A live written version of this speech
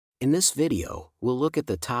In this video, we'll look at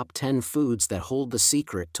the top 10 foods that hold the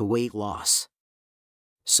secret to weight loss.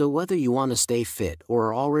 So whether you want to stay fit or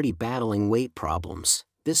are already battling weight problems,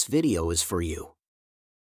 this video is for you.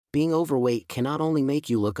 Being overweight can not only make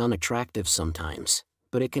you look unattractive sometimes,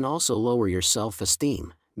 but it can also lower your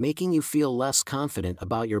self-esteem, making you feel less confident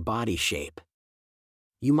about your body shape.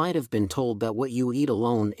 You might have been told that what you eat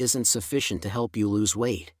alone isn't sufficient to help you lose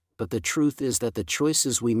weight, but the truth is that the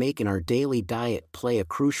choices we make in our daily diet play a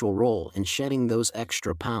crucial role in shedding those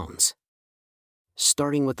extra pounds.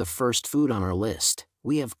 Starting with the first food on our list,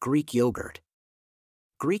 we have Greek yogurt.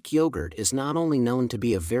 Greek yogurt is not only known to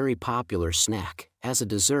be a very popular snack, as a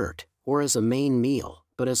dessert, or as a main meal,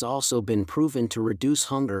 but has also been proven to reduce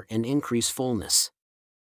hunger and increase fullness.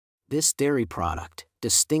 This dairy product,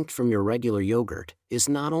 distinct from your regular yogurt, is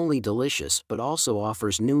not only delicious but also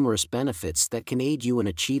offers numerous benefits that can aid you in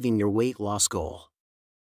achieving your weight loss goal.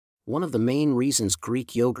 One of the main reasons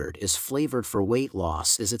Greek yogurt is flavored for weight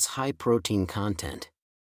loss is its high protein content.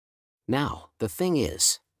 Now, the thing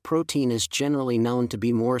is, protein is generally known to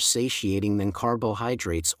be more satiating than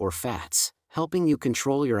carbohydrates or fats, helping you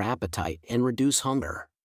control your appetite and reduce hunger.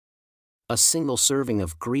 A single serving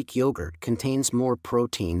of Greek yogurt contains more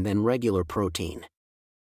protein than regular protein.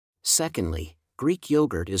 Secondly, Greek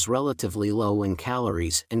yogurt is relatively low in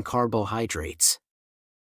calories and carbohydrates.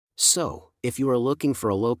 So, if you are looking for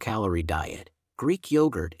a low-calorie diet, Greek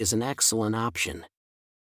yogurt is an excellent option.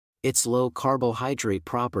 Its low carbohydrate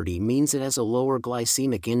property means it has a lower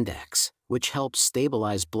glycemic index, which helps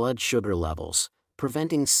stabilize blood sugar levels,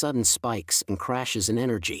 preventing sudden spikes and crashes in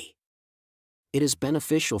energy. It is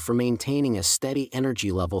beneficial for maintaining a steady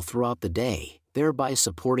energy level throughout the day, thereby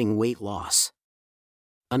supporting weight loss.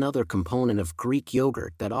 Another component of Greek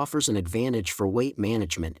yogurt that offers an advantage for weight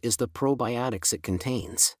management is the probiotics it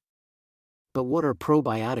contains. But what are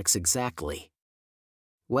probiotics exactly?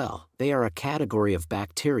 Well, they are a category of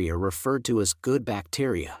bacteria referred to as good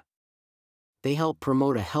bacteria. They help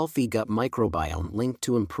promote a healthy gut microbiome linked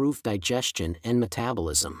to improved digestion and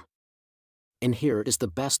metabolism. And here is the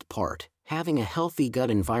best part: having a healthy gut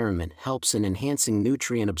environment helps in enhancing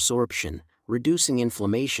nutrient absorption, reducing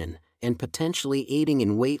inflammation, and potentially aiding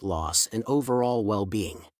in weight loss and overall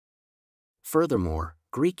well-being. Furthermore,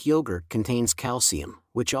 Greek yogurt contains calcium,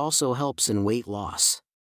 which also helps in weight loss.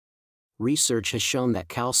 Research has shown that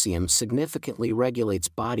calcium significantly regulates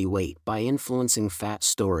body weight by influencing fat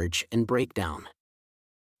storage and breakdown.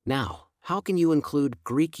 Now, how can you include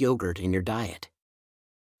Greek yogurt in your diet?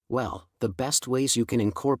 Well, the best ways you can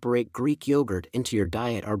incorporate Greek yogurt into your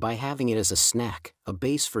diet are by having it as a snack, a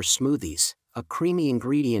base for smoothies, a creamy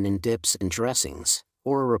ingredient in dips and dressings,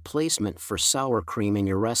 or a replacement for sour cream in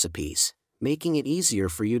your recipes, making it easier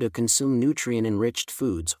for you to consume nutrient-enriched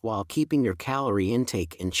foods while keeping your calorie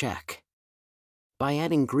intake in check. By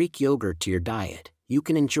adding Greek yogurt to your diet, you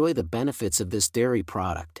can enjoy the benefits of this dairy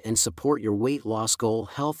product and support your weight loss goal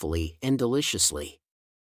healthily and deliciously.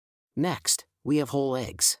 Next, we have whole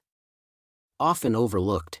eggs. Often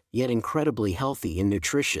overlooked, yet incredibly healthy and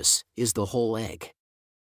nutritious, is the whole egg.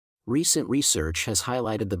 Recent research has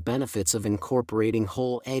highlighted the benefits of incorporating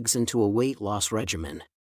whole eggs into a weight loss regimen.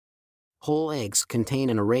 Whole eggs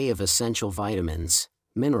contain an array of essential vitamins,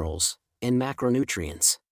 minerals, and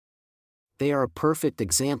macronutrients. They are a perfect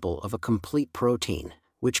example of a complete protein,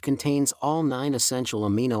 which contains all 9 essential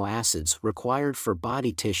amino acids required for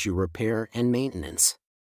body tissue repair and maintenance.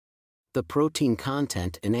 The protein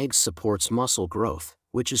content in eggs supports muscle growth,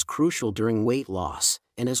 which is crucial during weight loss,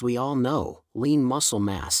 and as we all know, lean muscle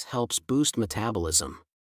mass helps boost metabolism.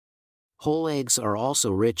 Whole eggs are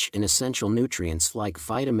also rich in essential nutrients like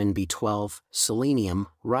vitamin B12, selenium,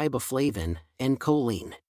 riboflavin, and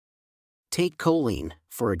choline. Take choline,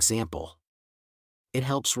 for example. It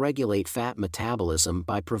helps regulate fat metabolism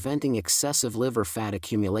by preventing excessive liver fat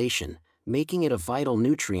accumulation, making it a vital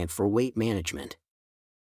nutrient for weight management.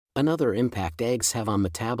 Another impact eggs have on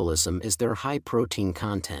metabolism is their high protein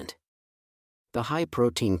content. The high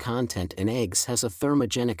protein content in eggs has a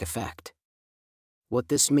thermogenic effect. What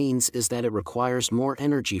this means is that it requires more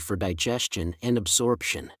energy for digestion and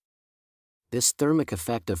absorption. This thermic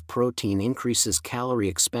effect of protein increases calorie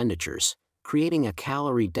expenditures, creating a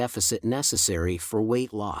calorie deficit necessary for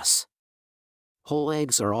weight loss. Whole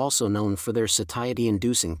eggs are also known for their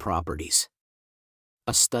satiety-inducing properties.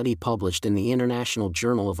 A study published in the International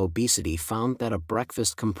Journal of Obesity found that a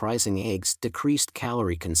breakfast comprising eggs decreased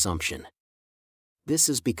calorie consumption. This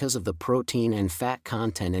is because of the protein and fat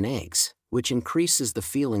content in eggs, which increases the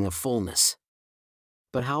feeling of fullness.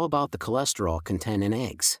 But how about the cholesterol content in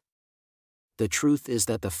eggs? The truth is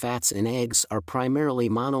that the fats in eggs are primarily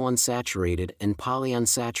monounsaturated and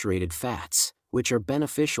polyunsaturated fats, which are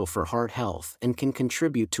beneficial for heart health and can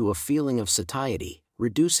contribute to a feeling of satiety,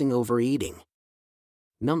 reducing overeating.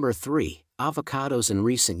 Number 3. Avocados. In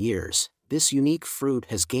recent years, this unique fruit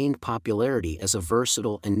has gained popularity as a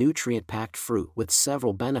versatile and nutrient-packed fruit with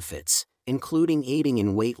several benefits, including aiding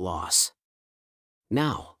in weight loss.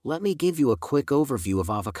 Now, let me give you a quick overview of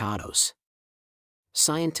avocados.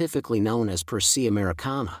 Scientifically known as Persea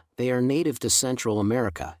americana, they are native to Central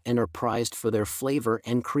America and are prized for their flavor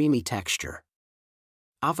and creamy texture.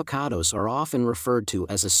 Avocados are often referred to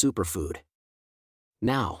as a superfood.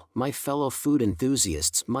 Now, my fellow food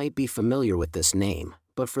enthusiasts might be familiar with this name,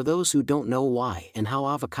 but for those who don't know why and how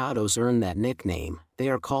avocados earned that nickname, they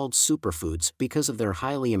are called superfoods because of their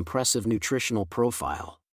highly impressive nutritional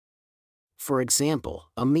profile. For example,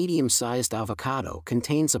 a medium-sized avocado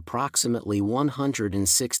contains approximately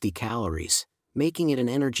 160 calories, making it an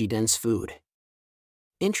energy-dense food.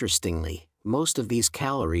 Interestingly, most of these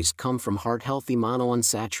calories come from heart-healthy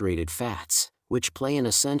monounsaturated fats, which play an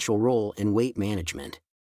essential role in weight management.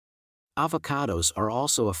 Avocados are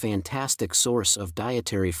also a fantastic source of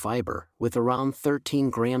dietary fiber, with around 13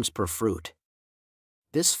 grams per fruit.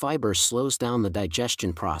 This fiber slows down the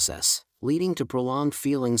digestion process, leading to prolonged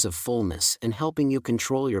feelings of fullness and helping you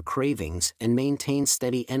control your cravings and maintain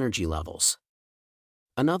steady energy levels.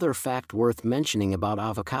 Another fact worth mentioning about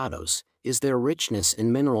avocados is their richness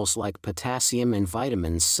in minerals like potassium and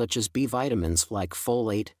vitamins such as B vitamins like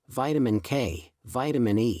folate, vitamin K,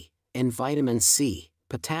 vitamin E, and vitamin C.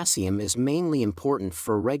 Potassium is mainly important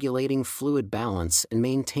for regulating fluid balance and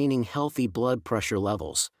maintaining healthy blood pressure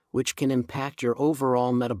levels, which can impact your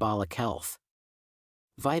overall metabolic health.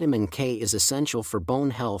 Vitamin K is essential for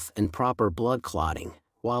bone health and proper blood clotting,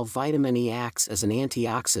 while vitamin E acts as an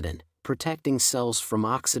antioxidant, protecting cells from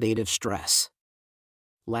oxidative stress.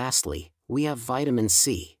 Lastly, we have vitamin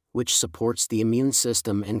C, which supports the immune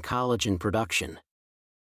system and collagen production.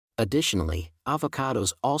 Additionally,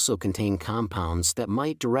 avocados also contain compounds that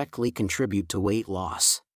might directly contribute to weight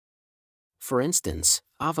loss. For instance,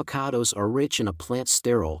 avocados are rich in a plant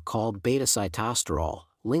sterol called beta-sitosterol,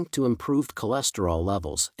 linked to improved cholesterol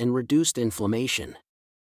levels and reduced inflammation.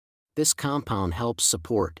 This compound helps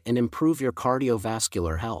support and improve your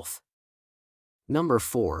cardiovascular health. Number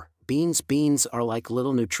 4. Beans. Beans are like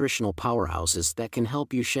little nutritional powerhouses that can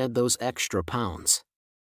help you shed those extra pounds.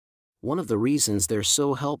 One of the reasons they're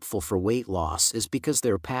so helpful for weight loss is because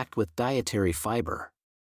they're packed with dietary fiber.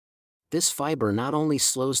 This fiber not only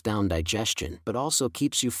slows down digestion but also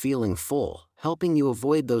keeps you feeling full, helping you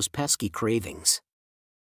avoid those pesky cravings.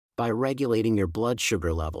 By regulating your blood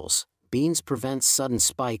sugar levels, beans prevent sudden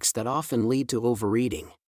spikes that often lead to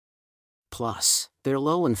overeating. Plus, they're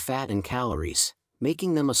low in fat and calories,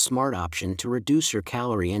 making them a smart option to reduce your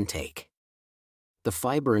calorie intake. The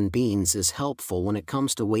fiber in beans is helpful when it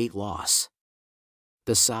comes to weight loss.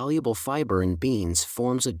 The soluble fiber in beans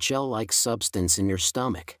forms a gel-like substance in your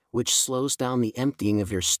stomach, which slows down the emptying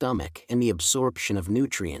of your stomach and the absorption of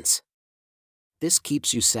nutrients. This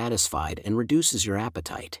keeps you satisfied and reduces your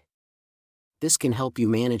appetite. This can help you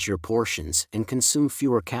manage your portions and consume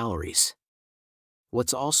fewer calories.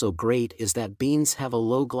 What's also great is that beans have a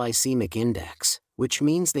low glycemic index, which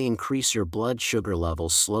means they increase your blood sugar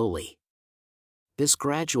levels slowly. This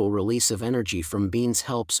gradual release of energy from beans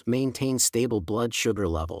helps maintain stable blood sugar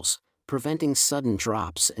levels, preventing sudden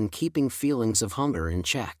drops and keeping feelings of hunger in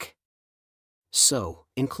check. So,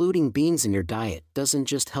 including beans in your diet doesn't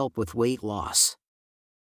just help with weight loss.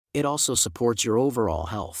 It also supports your overall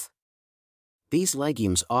health. These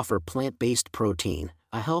legumes offer plant-based protein,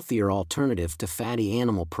 a healthier alternative to fatty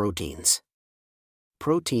animal proteins.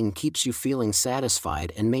 Protein keeps you feeling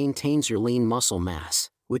satisfied and maintains your lean muscle mass,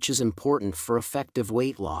 which is important for effective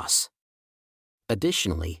weight loss.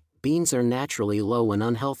 Additionally, beans are naturally low in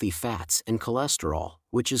unhealthy fats and cholesterol,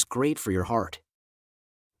 which is great for your heart.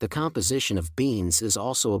 The composition of beans is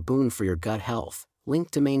also a boon for your gut health,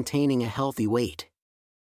 linked to maintaining a healthy weight.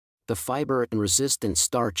 The fiber and resistant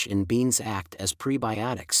starch in beans act as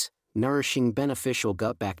prebiotics, nourishing beneficial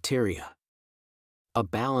gut bacteria. A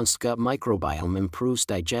balanced gut microbiome improves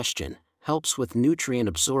digestion, helps with nutrient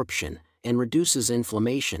absorption, and reduces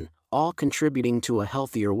inflammation, all contributing to a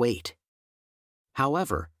healthier weight.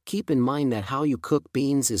 However, keep in mind that how you cook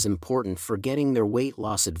beans is important for getting their weight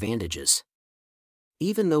loss advantages.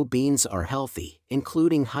 Even though beans are healthy,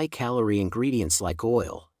 including high-calorie ingredients like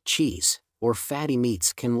oil, cheese, or fatty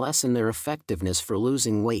meats can lessen their effectiveness for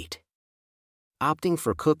losing weight. Opting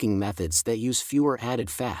for cooking methods that use fewer added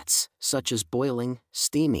fats, such as boiling,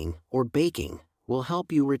 steaming, or baking, will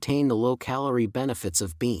help you retain the low-calorie benefits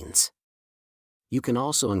of beans. You can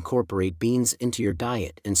also incorporate beans into your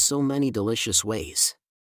diet in so many delicious ways.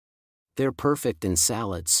 They're perfect in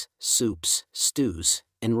salads, soups, stews,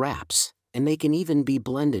 and wraps, and they can even be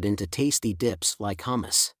blended into tasty dips like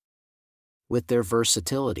hummus. With their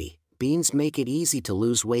versatility, beans make it easy to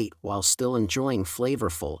lose weight while still enjoying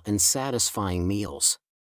flavorful and satisfying meals.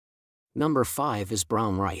 Number 5 is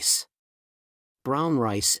brown rice. Brown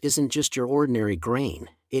rice isn't just your ordinary grain,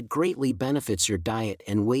 it greatly benefits your diet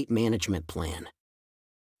and weight management plan.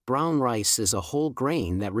 Brown rice is a whole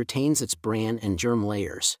grain that retains its bran and germ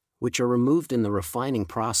layers, which are removed in the refining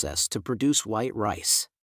process to produce white rice.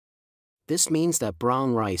 This means that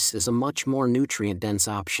brown rice is a much more nutrient-dense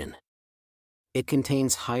option. It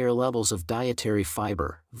contains higher levels of dietary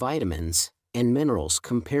fiber, vitamins, and minerals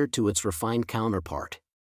compared to its refined counterpart.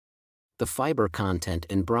 The fiber content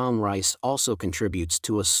in brown rice also contributes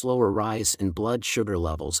to a slower rise in blood sugar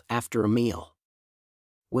levels after a meal.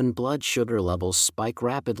 When blood sugar levels spike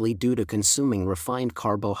rapidly due to consuming refined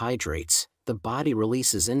carbohydrates, the body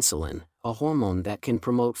releases insulin, a hormone that can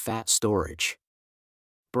promote fat storage.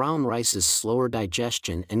 Brown rice's slower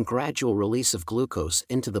digestion and gradual release of glucose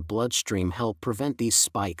into the bloodstream help prevent these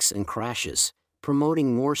spikes and crashes,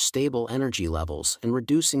 promoting more stable energy levels and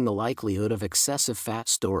reducing the likelihood of excessive fat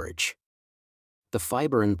storage. The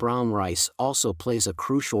fiber in brown rice also plays a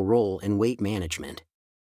crucial role in weight management.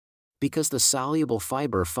 Because the soluble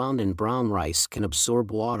fiber found in brown rice can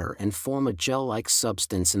absorb water and form a gel-like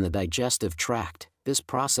substance in the digestive tract, this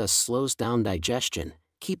process slows down digestion,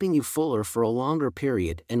 keeping you fuller for a longer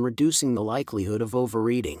period and reducing the likelihood of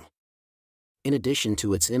overeating. In addition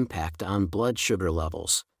to its impact on blood sugar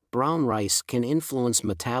levels, brown rice can influence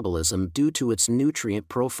metabolism due to its nutrient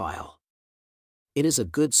profile. It is a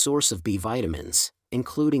good source of B vitamins,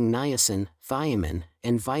 including niacin, thiamine,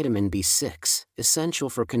 and vitamin B6, essential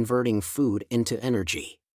for converting food into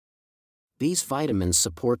energy. These vitamins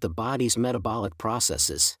support the body's metabolic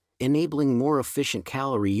processes, enabling more efficient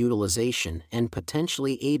calorie utilization and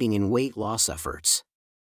potentially aiding in weight loss efforts.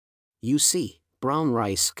 You see, brown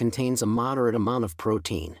rice contains a moderate amount of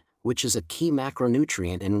protein, which is a key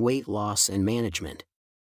macronutrient in weight loss and management.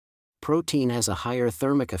 Protein has a higher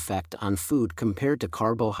thermic effect on food compared to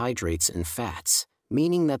carbohydrates and fats,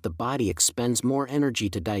 meaning that the body expends more energy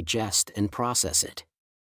to digest and process it.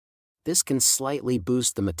 This can slightly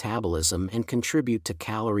boost the metabolism and contribute to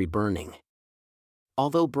calorie burning.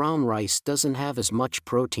 Although brown rice doesn't have as much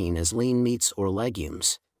protein as lean meats or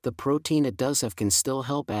legumes, the protein it does have can still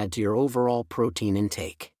help add to your overall protein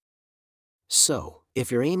intake. So, if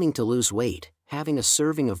you're aiming to lose weight, having a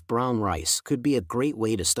serving of brown rice could be a great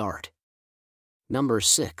way to start. Number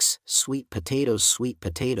 6, sweet potatoes. Sweet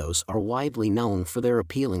potatoes are widely known for their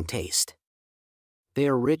appealing taste. They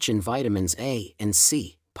are rich in vitamins A and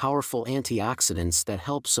C, powerful antioxidants that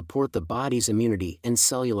help support the body's immunity and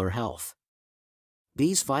cellular health.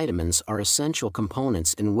 These vitamins are essential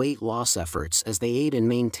components in weight loss efforts as they aid in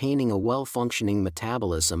maintaining a well-functioning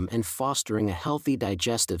metabolism and fostering a healthy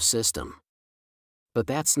digestive system. But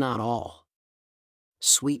that's not all.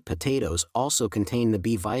 Sweet potatoes also contain the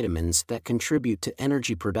B vitamins that contribute to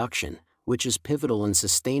energy production, which is pivotal in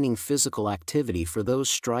sustaining physical activity for those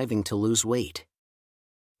striving to lose weight.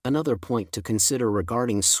 Another point to consider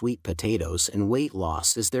regarding sweet potatoes and weight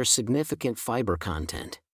loss is their significant fiber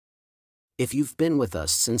content. If you've been with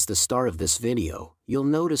us since the start of this video, you'll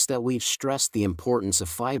notice that we've stressed the importance of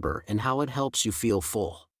fiber and how it helps you feel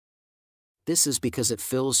full. This is because it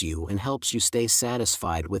fills you and helps you stay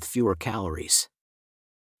satisfied with fewer calories.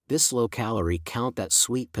 This low-calorie count that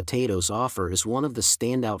sweet potatoes offer is one of the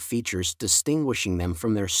standout features distinguishing them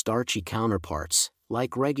from their starchy counterparts,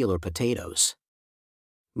 like regular potatoes.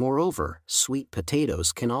 Moreover, sweet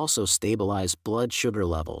potatoes can also stabilize blood sugar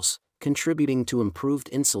levels, contributing to improved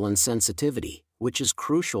insulin sensitivity, which is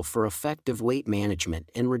crucial for effective weight management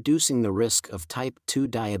and reducing the risk of type 2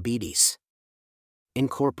 diabetes.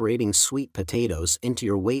 Incorporating sweet potatoes into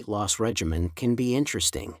your weight loss regimen can be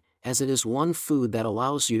interesting, as it is one food that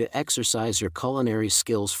allows you to exercise your culinary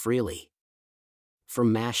skills freely.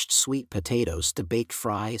 From mashed sweet potatoes to baked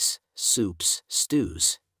fries, soups,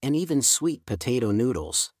 stews, and even sweet potato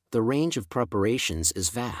noodles, the range of preparations is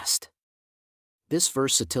vast. This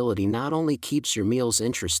versatility not only keeps your meals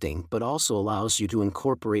interesting but also allows you to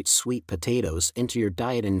incorporate sweet potatoes into your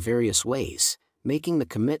diet in various ways, making the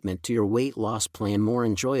commitment to your weight loss plan more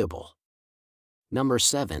enjoyable. Number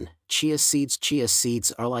 7, chia seeds. Chia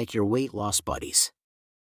seeds are like your weight loss buddies.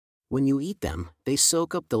 When you eat them, they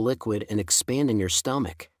soak up the liquid and expand in your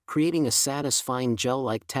stomach, creating a satisfying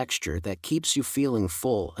gel-like texture that keeps you feeling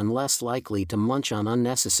full and less likely to munch on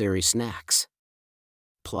unnecessary snacks.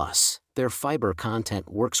 Plus, their fiber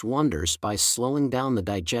content works wonders by slowing down the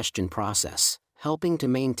digestion process, helping to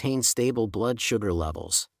maintain stable blood sugar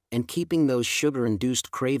levels, and keeping those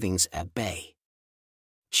sugar-induced cravings at bay.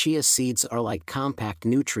 Chia seeds are like compact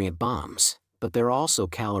nutrient bombs, but they're also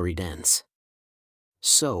calorie-dense.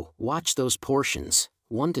 So, watch those portions.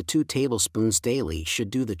 1 to 2 tablespoons daily should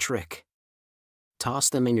do the trick. Toss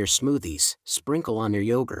them in your smoothies, sprinkle on your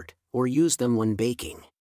yogurt, or use them when baking.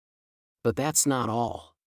 But that's not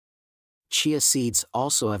all. Chia seeds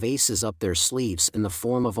also have aces up their sleeves in the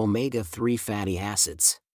form of omega-3 fatty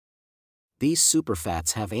acids. These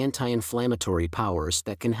superfats have anti-inflammatory powers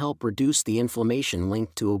that can help reduce the inflammation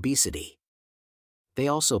linked to obesity. They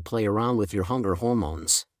also play around with your hunger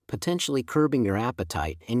hormones, potentially curbing your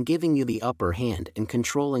appetite and giving you the upper hand in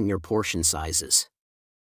controlling your portion sizes.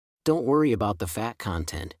 Don't worry about the fat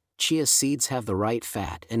content. Chia seeds have the right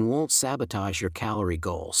fat and won't sabotage your calorie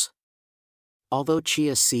goals. Although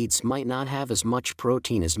chia seeds might not have as much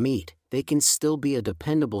protein as meat, they can still be a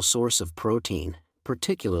dependable source of protein,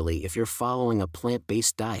 particularly if you're following a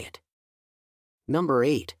plant-based diet. Number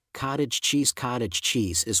 8. Cottage cheese. Cottage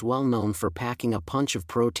cheese is well known for packing a punch of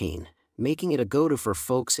protein, making it a go-to for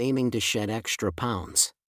folks aiming to shed extra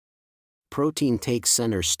pounds. Protein takes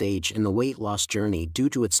center stage in the weight loss journey due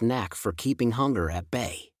to its knack for keeping hunger at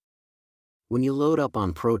bay. When you load up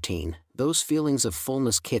on protein, those feelings of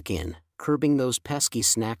fullness kick in, curbing those pesky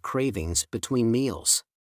snack cravings between meals.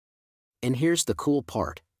 And here's the cool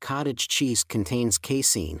part: cottage cheese contains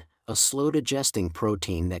casein, a slow-digesting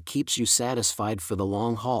protein that keeps you satisfied for the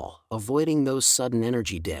long haul, avoiding those sudden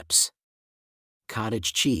energy dips.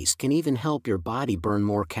 Cottage cheese can even help your body burn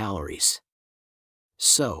more calories.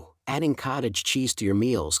 So, adding cottage cheese to your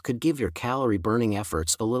meals could give your calorie-burning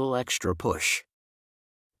efforts a little extra push.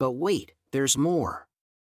 But wait, there's more.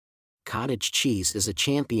 Cottage cheese is a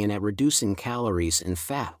champion at reducing calories and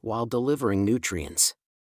fat while delivering nutrients.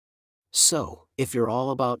 So, if you're all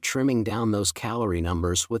about trimming down those calorie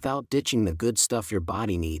numbers without ditching the good stuff your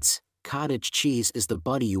body needs, cottage cheese is the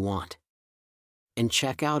buddy you want. And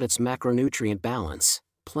check out its macronutrient balance: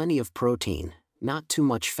 plenty of protein, not too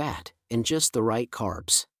much fat, and just the right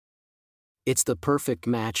carbs. It's the perfect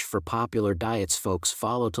match for popular diets folks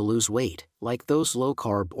follow to lose weight, like those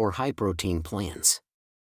low-carb or high-protein plans.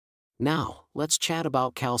 Now, let's chat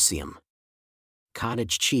about calcium.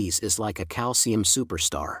 Cottage cheese is like a calcium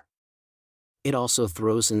superstar. It also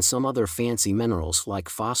throws in some other fancy minerals like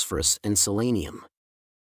phosphorus and selenium.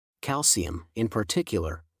 Calcium, in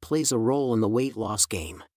particular, plays a role in the weight loss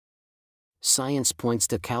game. Science points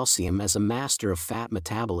to calcium as a master of fat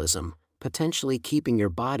metabolism, potentially keeping your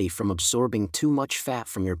body from absorbing too much fat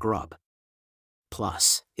from your grub.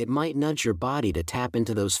 Plus, it might nudge your body to tap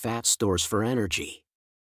into those fat stores for energy.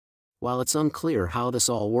 While it's unclear how this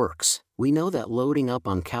all works, we know that loading up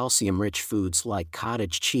on calcium-rich foods like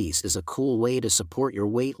cottage cheese is a cool way to support your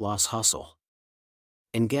weight loss hustle.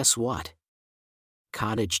 And guess what?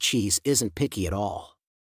 Cottage cheese isn't picky at all.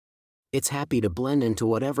 It's happy to blend into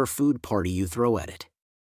whatever food party you throw at it.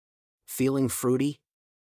 Feeling fruity?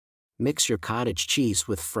 Mix your cottage cheese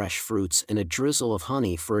with fresh fruits and a drizzle of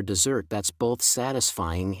honey for a dessert that's both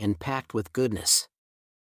satisfying and packed with goodness.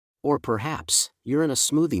 Or perhaps, you're in a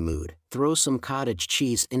smoothie mood, throw some cottage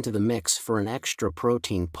cheese into the mix for an extra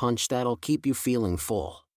protein punch that'll keep you feeling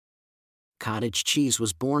full. Cottage cheese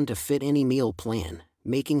was born to fit any meal plan,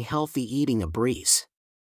 making healthy eating a breeze.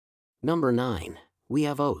 Number 9. We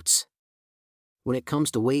have oats. When it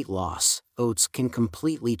comes to weight loss, oats can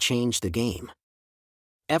completely change the game.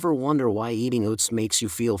 Ever wonder why eating oats makes you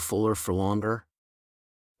feel fuller for longer?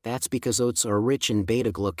 That's because oats are rich in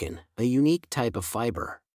beta-glucan, a unique type of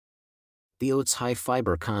fiber. The oats' high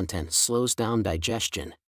fiber content slows down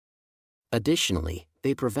digestion. Additionally,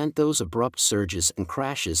 they prevent those abrupt surges and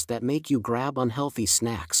crashes that make you grab unhealthy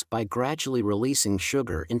snacks by gradually releasing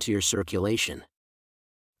sugar into your circulation.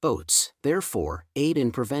 Oats, therefore, aid in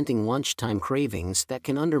preventing lunchtime cravings that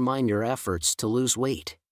can undermine your efforts to lose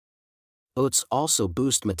weight. Oats also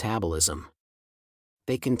boost metabolism.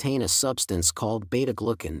 They contain a substance called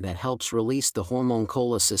beta-glucan that helps release the hormone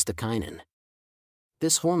cholecystokinin.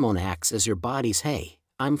 This hormone acts as your body's "hey,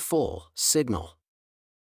 I'm full" signal.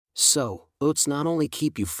 So, oats not only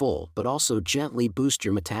keep you full but also gently boost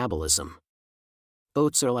your metabolism.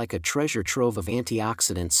 Oats are like a treasure trove of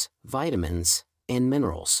antioxidants, vitamins, and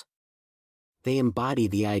minerals. They embody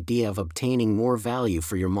the idea of obtaining more value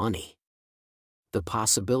for your money. The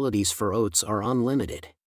possibilities for oats are unlimited.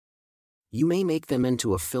 You may make them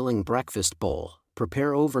into a filling breakfast bowl,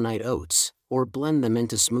 prepare overnight oats, or blend them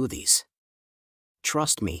into smoothies.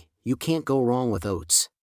 Trust me, you can't go wrong with oats.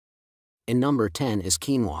 And number 10 is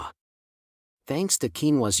quinoa. Thanks to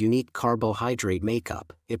quinoa's unique carbohydrate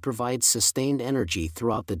makeup, it provides sustained energy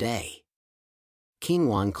throughout the day.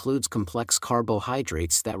 Quinoa includes complex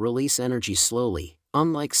carbohydrates that release energy slowly,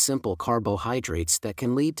 unlike simple carbohydrates that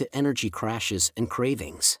can lead to energy crashes and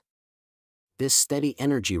cravings. This steady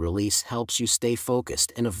energy release helps you stay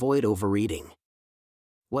focused and avoid overeating.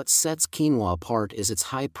 What sets quinoa apart is its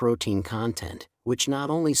high protein content, which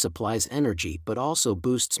not only supplies energy but also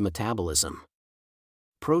boosts metabolism.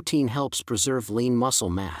 Protein helps preserve lean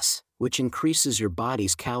muscle mass, which increases your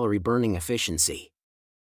body's calorie-burning efficiency.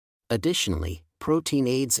 Additionally, protein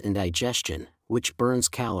aids in digestion, which burns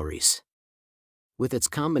calories. With its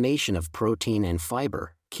combination of protein and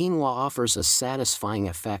fiber, quinoa offers a satisfying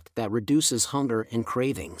effect that reduces hunger and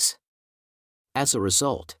cravings. As a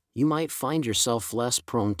result, you might find yourself less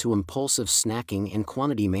prone to impulsive snacking and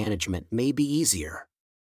quantity management may be easier.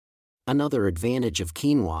 Another advantage of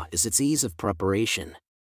quinoa is its ease of preparation.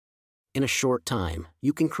 In a short time,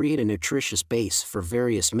 you can create a nutritious base for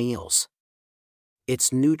various meals.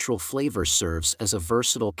 Its neutral flavor serves as a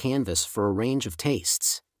versatile canvas for a range of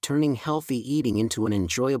tastes, turning healthy eating into an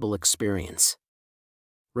enjoyable experience.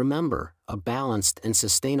 Remember, a balanced and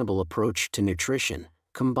sustainable approach to nutrition,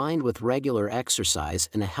 combined with regular exercise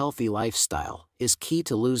and a healthy lifestyle, is key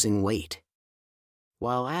to losing weight.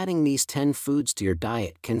 While adding these 10 foods to your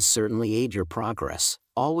diet can certainly aid your progress,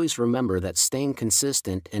 always remember that staying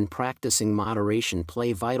consistent and practicing moderation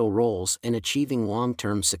play vital roles in achieving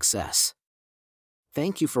long-term success.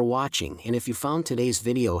 Thank you for watching, and if you found today's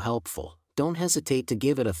video helpful, don't hesitate to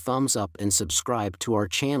give it a thumbs up and subscribe to our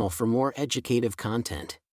channel for more educative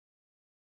content.